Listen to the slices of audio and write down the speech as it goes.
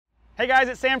Hey guys,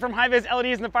 it's Sam from HiViz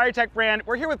LEDs and the firetech brand.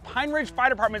 We're here with Pine Ridge Fire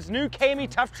Department's new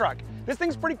KME Tough Truck. This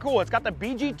thing's pretty cool. It's got the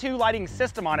BG2 lighting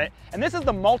system on it, and this is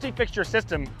the multi-fixture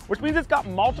system, which means it's got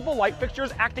multiple light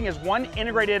fixtures acting as one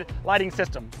integrated lighting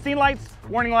system. Scene lights,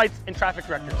 warning lights, and traffic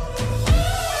directors.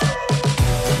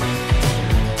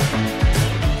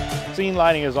 Scene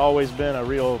lighting has always been a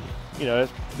real,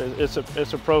 it's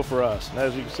a pro for us. And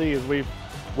as you can see,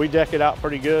 we deck it out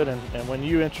pretty good, and when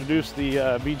you introduced the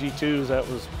BG2s, that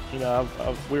was,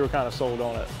 we were kind of sold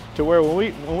on it. To where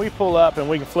when we pull up and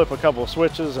we can flip a couple of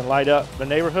switches and light up the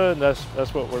neighborhood,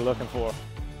 that's what we're looking for.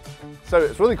 So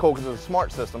it's really cool because it's a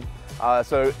smart system.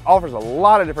 So it offers a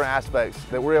lot of different aspects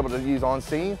that we're able to use on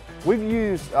scene. We've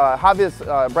used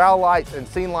HiViz brow lights and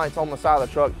scene lights on the side of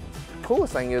the truck. The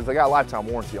coolest thing is they got a lifetime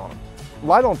warranty on them.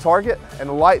 Light on target and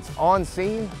the lights on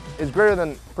scene is greater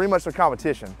than pretty much their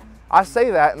competition. I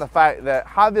say that in the fact that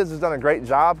HiViz has done a great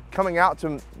job coming out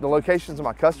to the locations of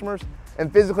my customers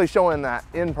and physically showing that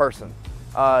in person,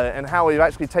 and how we've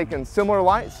actually taken similar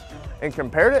lights and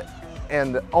compared it,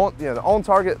 and the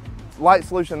on-target light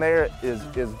solution there is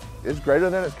greater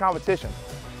than its competition.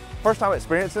 First time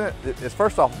experiencing it is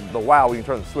first off the wow when you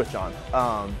turn the switch on.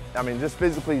 I mean, just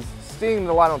physically seeing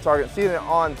the light on target, seeing it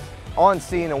on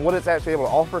scene and what it's actually able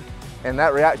to offer, and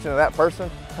that reaction of that person.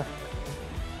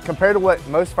 Compared to what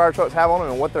most fire trucks have on them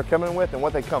and what they're coming with and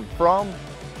what they come from,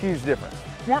 huge difference.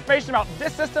 For more information about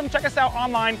this system, check us out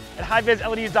online at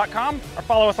HiVizLEDs.com or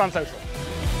follow us on social.